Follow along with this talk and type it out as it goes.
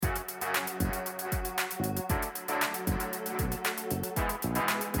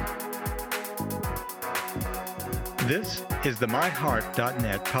This is the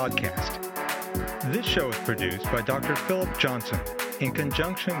MyHeart.net podcast. This show is produced by Dr. Philip Johnson in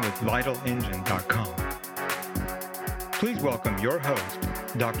conjunction with VitalEngine.com. Please welcome your host,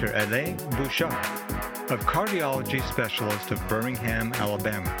 Dr. Alain Bouchard, a cardiology specialist of Birmingham,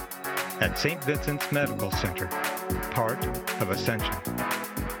 Alabama, at St. Vincent's Medical Center, part of Ascension.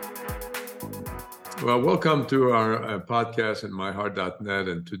 Well, welcome to our podcast at MyHeart.net,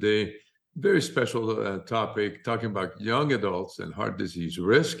 and today, very special topic, talking about young adults and heart disease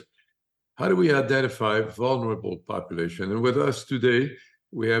risk. How do we identify vulnerable population? And with us today,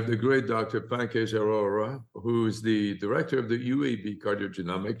 we have the great Dr. Pankaj Arora, who is the director of the UAB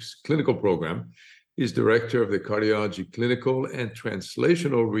Cardiogenomics Clinical Program. He's director of the Cardiology Clinical and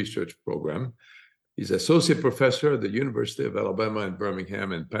Translational Research Program. He's associate professor at the University of Alabama in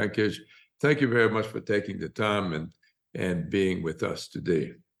Birmingham. And Pankaj, thank you very much for taking the time and being with us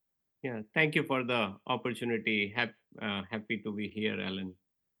today. Yeah, thank you for the opportunity. Happy to be here, Alan.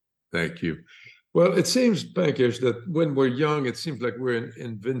 Thank you. Well, it seems, Pankaj, that when we're young, it seems like we're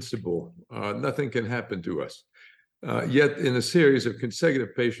invincible. Nothing can happen to us. Yet in a series of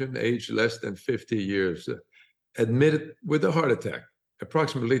consecutive patients aged less than 50 years admitted with a heart attack,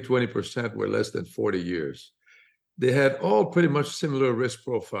 approximately 20% were less than 40 years. They had all pretty much similar risk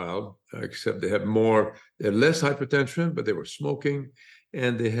profile, except they had less hypertension, but they were smoking,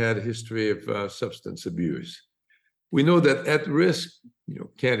 and they had a history of substance abuse. We know that at-risk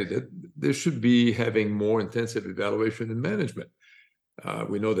candidate, they should be having more intensive evaluation and management.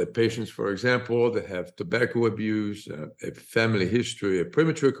 We know that patients, for example, that have tobacco abuse, a family history of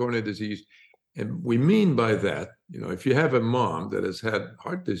premature coronary disease, and we mean by that, if you have a mom that has had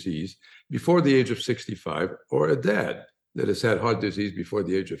heart disease before the age of 65, or a dad that has had heart disease before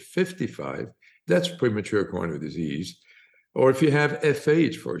the age of 55, that's premature coronary disease. Or if you have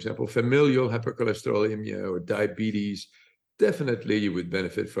FH, for example, familial hypercholesterolemia or diabetes, definitely you would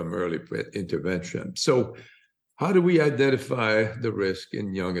benefit from early intervention. So how do we identify the risk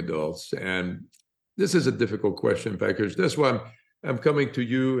in young adults? And this is a difficult question, Pankaj. That's why I'm coming to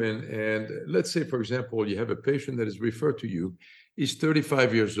you. And let's say, for example, you have a patient that is referred to you. He's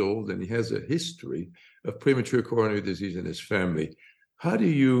 35 years old and he has a history of premature coronary disease in his family. How do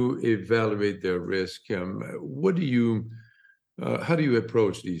you evaluate their risk? How do you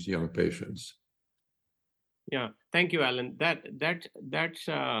approach these young patients? Yeah, thank you, Alan. That's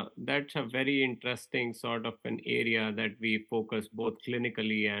a very interesting sort of an area that we focus both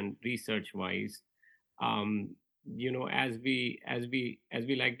clinically and research-wise. As we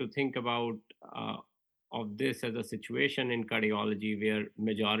like to think about of this as a situation in cardiology, where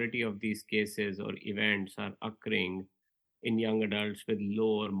majority of these cases or events are occurring in young adults with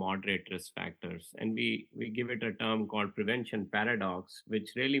low or moderate risk factors. And we give it a term called prevention paradox,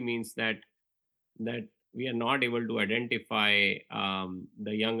 which really means that we are not able to identify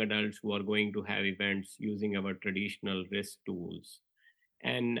the young adults who are going to have events using our traditional risk tools.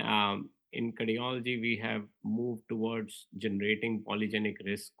 And in cardiology, we have moved towards generating polygenic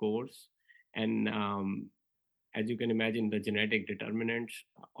risk scores. And as you can imagine, the genetic determinants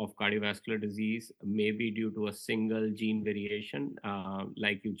of cardiovascular disease may be due to a single gene variation,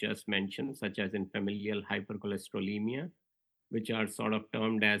 like you just mentioned, such as in familial hypercholesterolemia, which are sort of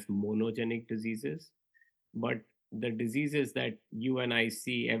termed as monogenic diseases. But the diseases that you and I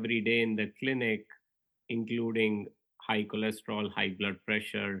see every day in the clinic, including high cholesterol, high blood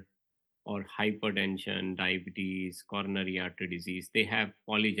pressure, or hypertension, diabetes, coronary artery disease, they have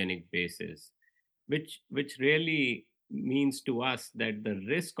polygenic bases. Which really means to us that the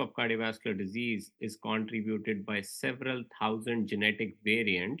risk of cardiovascular disease is contributed by several thousand genetic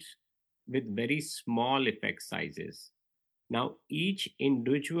variants with very small effect sizes. Now, each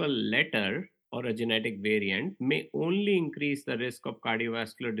individual letter or a genetic variant may only increase the risk of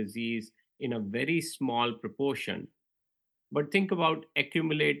cardiovascular disease in a very small proportion. But think about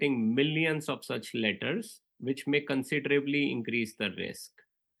accumulating millions of such letters, which may considerably increase the risk.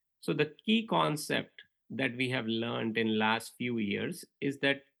 So the key concept that we have learned in last few years is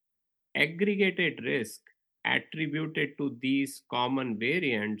that aggregated risk attributed to these common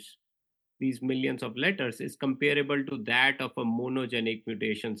variants, these millions of letters, is comparable to that of a monogenic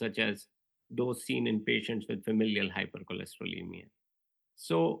mutation, such as those seen in patients with familial hypercholesterolemia.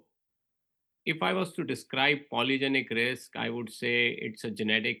 So if I was to describe polygenic risk, I would say it's a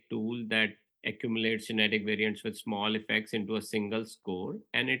genetic tool that accumulates genetic variants with small effects into a single score.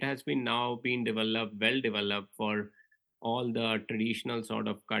 And it has been well developed for all the traditional sort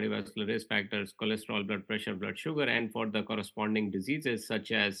of cardiovascular risk factors, cholesterol, blood pressure, blood sugar, and for the corresponding diseases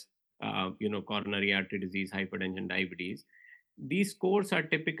such as coronary artery disease, hypertension, diabetes. These scores are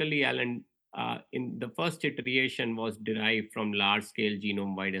typically, Alan, in the first iteration was derived from large-scale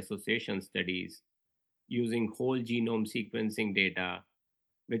genome-wide association studies using whole genome sequencing data,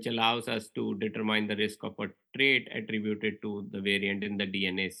 which allows us to determine the risk of a trait attributed to the variant in the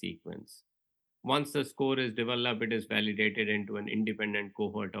DNA sequence. Once the score is developed, it is validated into an independent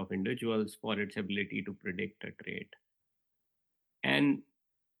cohort of individuals for its ability to predict a trait. And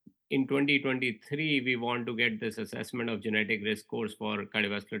in 2023, we want to get this assessment of genetic risk scores for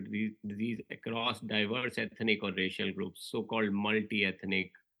cardiovascular disease across diverse ethnic or racial groups, so-called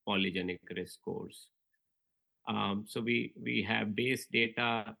multi-ethnic polygenic risk scores. So we have base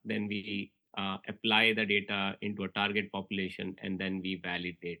data, then we apply the data into a target population, and then we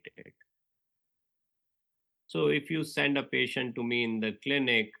validate it. So if you send a patient to me in the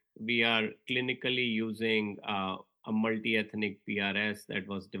clinic, we are clinically using a multi-ethnic PRS that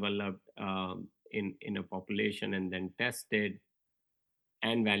was developed in a population and then tested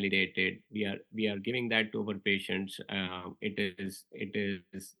and validated. We are giving that to our patients. It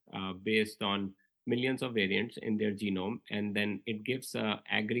is based on millions of variants in their genome, and then it gives a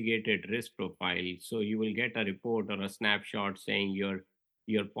aggregated risk profile. So you will get a report or a snapshot saying your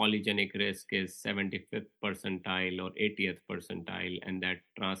polygenic risk is 75th percentile or 80th percentile, and that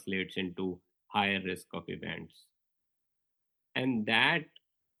translates into higher risk of events. And that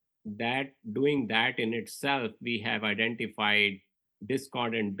doing that in itself, we have identified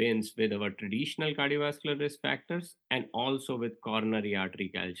discordant bins with our traditional cardiovascular risk factors and also with coronary artery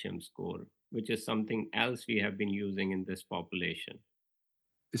calcium score, which is something else we have been using in this population.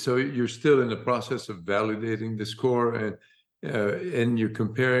 So you're still in the process of validating the score and you're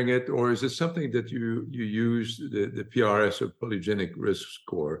comparing it, or is it something that you use the PRS or polygenic risk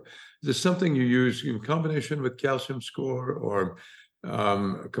score? Is this something you use in combination with calcium score or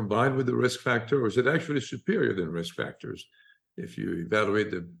combined with the risk factor, or is it actually superior than risk factors if you evaluate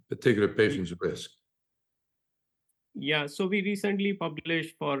the particular patient's risk? Yeah, so we recently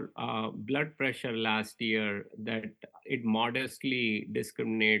published for blood pressure last year that it modestly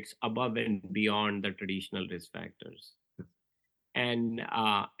discriminates above and beyond the traditional risk factors. And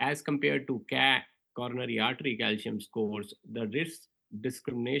as compared to coronary artery calcium scores, the risk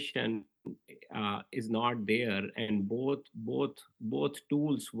discrimination is not there, and both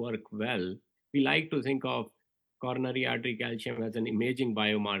tools work well. We like to think of coronary artery calcium as an imaging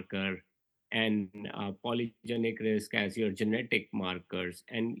biomarker and polygenic risk as your genetic markers.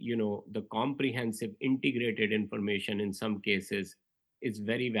 And the comprehensive integrated information in some cases is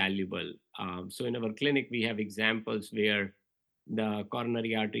very valuable. So in our clinic, we have examples where the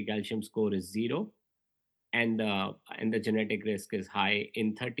coronary artery calcium score is 0 and the genetic risk is high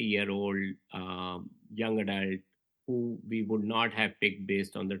in 30-year-old young adult who we would not have picked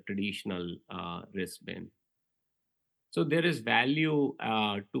based on the traditional risk bin. So there is value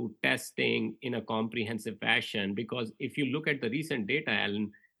to testing in a comprehensive fashion, because if you look at the recent data,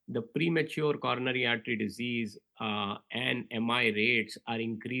 Alan, the premature coronary artery disease and MI rates are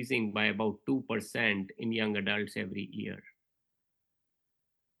increasing by about 2% in young adults every year.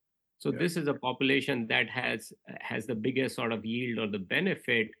 So this is a population that has the biggest sort of yield or the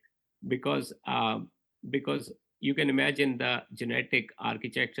benefit, because you can imagine the genetic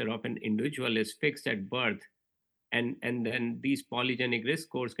architecture of an individual is fixed at birth, and then these polygenic risk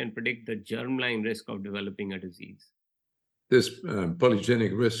scores can predict the germline risk of developing a disease. This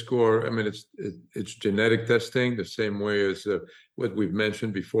polygenic risk score, I mean, it's genetic testing the same way as what we've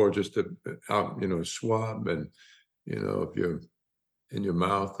mentioned before, just a swab and if you're in your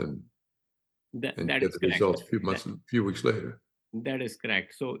mouth and that get is the correct. results a few weeks later. That is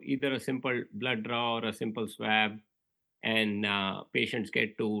correct. So either a simple blood draw or a simple swab, and patients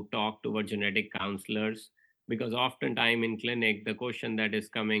get to talk to our genetic counselors, because oftentimes in clinic the question that is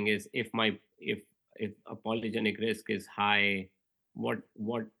coming is if a polygenic risk is high, what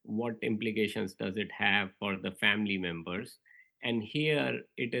implications does it have for the family members? And here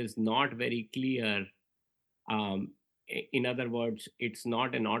it is not very clear. In other words, it's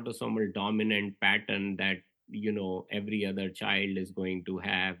not an autosomal dominant pattern that every other child is going to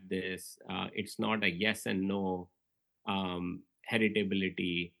have this. It's not a yes and no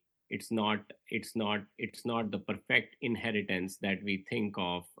heritability. It's not the perfect inheritance that we think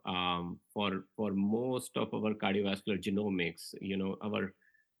of for most of our cardiovascular genomics.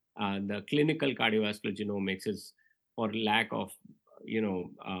 The clinical cardiovascular genomics is, for lack of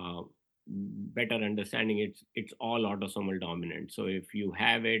better understanding, it's all autosomal dominant. So if you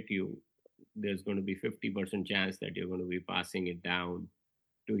have it, there's going to be 50% chance that you're going to be passing it down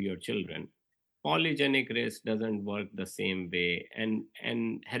to your children. Polygenic risk doesn't work the same way, and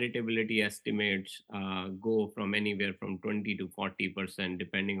heritability estimates go from anywhere from 20 to 40%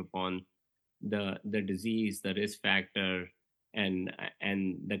 depending upon the disease, the risk factor, and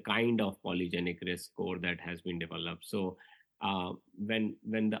the kind of polygenic risk score that has been developed. So when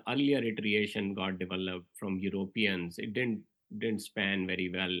the earlier iteration got developed from Europeans, it didn't span very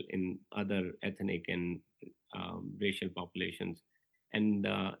well in other ethnic and racial populations. And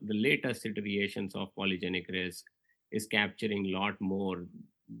the latest iterations of polygenic risk is capturing a lot more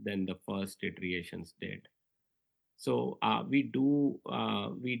than the first iterations did. So we do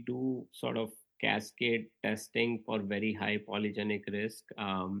sort of cascade testing for very high polygenic risk,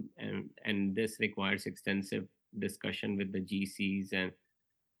 and this requires extensive discussion with the GCs and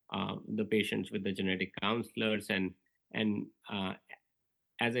the patients with the genetic counselors, and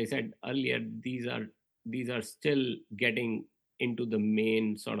as I said earlier, these are still getting into the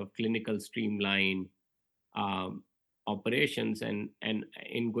main sort of clinical streamline operations, and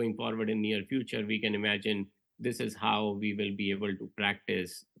in going forward in near future, we can imagine this is how we will be able to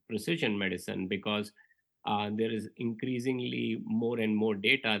practice precision medicine, because there is increasingly more and more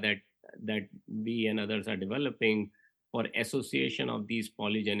data that we and others are developing for association of these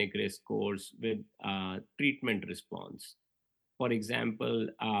polygenic risk scores with treatment response. For example,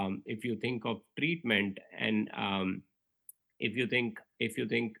 if you think of treatment, and if you think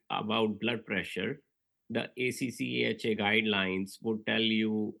about blood pressure, the ACC/AHA guidelines would tell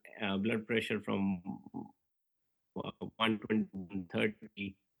you blood pressure from 120 to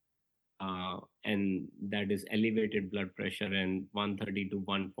 130, and that is elevated blood pressure, and 130 to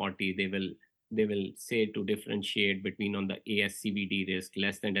 140, they will say to differentiate between on the ASCVD risk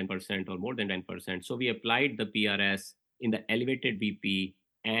less than 10% or more than 10%. So we applied the PRS in the elevated BP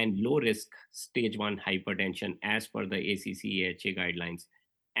and low risk stage 1 hypertension as per the ACC/AHA guidelines,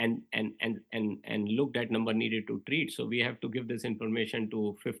 and looked at number needed to treat. So we have to give this information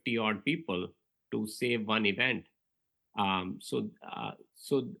to 50 odd people to save one event. So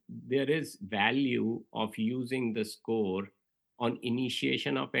there is value of using the score on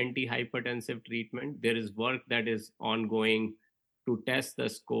initiation of antihypertensive treatment. There is work that is ongoing to test the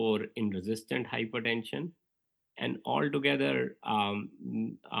score in resistant hypertension. And altogether,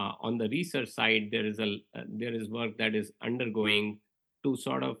 on the research side, there is work that is undergoing to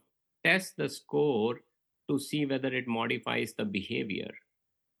sort of test the score to see whether it modifies the behavior.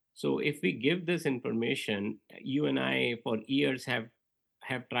 So if we give this information, you and I for years have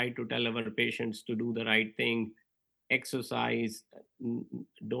tried to tell our patients to do the right thing, exercise,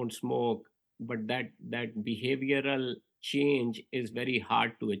 don't smoke, but that behavioral change is very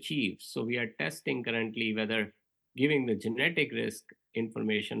hard to achieve. So we are testing currently whether giving the genetic risk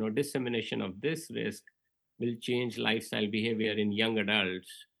information or dissemination of this risk will change lifestyle behavior in young adults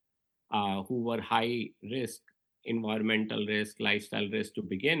who were high risk, environmental risk, lifestyle risk to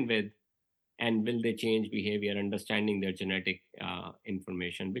begin with, and will they change behavior, understanding their genetic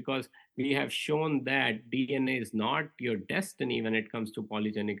information. Because we have shown that DNA is not your destiny when it comes to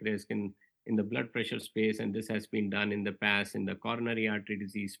polygenic risk in the blood pressure space, and this has been done in the past in the coronary artery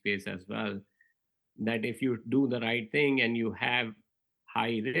disease space as well, that if you do the right thing and you have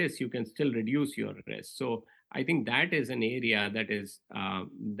high risk, you can still reduce your risk. So I think that is an area that is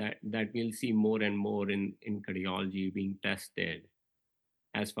that we'll see more and more in cardiology being tested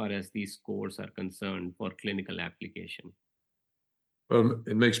as far as these scores are concerned for clinical application. Well,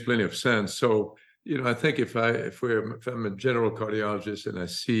 it makes plenty of sense. So, I think if I'm a general cardiologist and I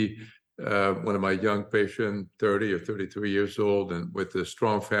see one of my young patients, 30 or 33 years old, and with a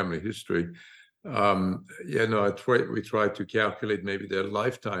strong family history, we try to calculate maybe their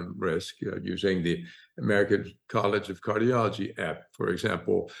lifetime risk using the American College of Cardiology app, for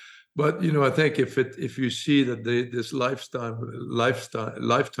example. But I think if you see that this lifetime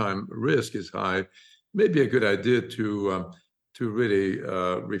risk is high, maybe a good idea to really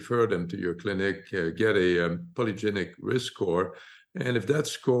refer them to your clinic, get a polygenic risk score, and if that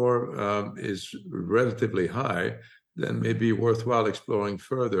score is relatively high, then maybe worthwhile exploring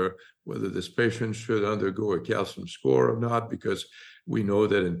further whether this patient should undergo a calcium score or not, because we know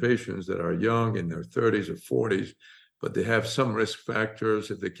that in patients that are young, in their 30s or 40s, but they have some risk factors,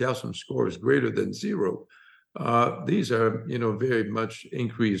 if the calcium score is greater than 0, these are, very much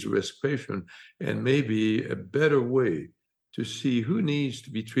increased risk patient, and maybe a better way to see who needs to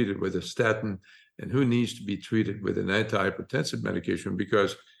be treated with a statin and who needs to be treated with an antihypertensive medication,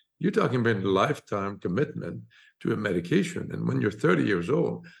 because you're talking about a lifetime commitment to a medication. And when you're 30 years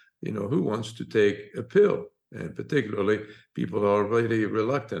old, who wants to take a pill? And particularly, people are already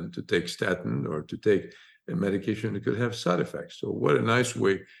reluctant to take statin or to take a medication that could have side effects. So what a nice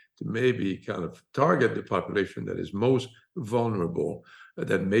way to maybe kind of target the population that is most vulnerable,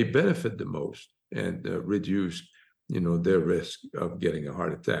 that may benefit the most, and reduce, their risk of getting a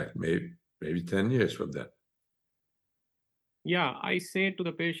heart attack. maybe 10 years from then. Yeah, I say to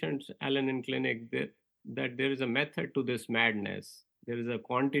the patients, Alan, in clinic, that there is a method to this madness. There is a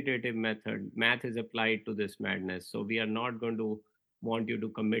quantitative method. Math is applied to this madness. So we are not going to want you to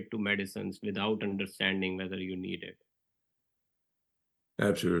commit to medicines without understanding whether you need it.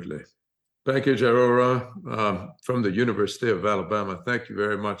 Absolutely. Pankaj Arora from the University of Alabama, thank you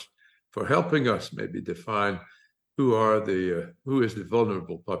very much for helping us maybe define who is the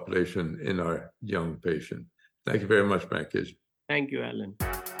vulnerable population in our young patient. Thank you very much, Pankaj. Thank you, Alan.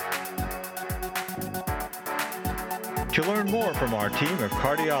 To learn more from our team of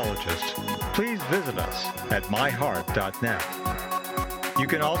cardiologists, please visit us at myheart.net. You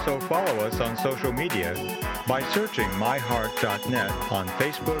can also follow us on social media by searching myheart.net on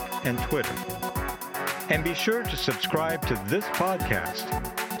Facebook and Twitter. And be sure to subscribe to this podcast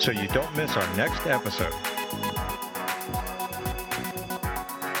so you don't miss our next episode.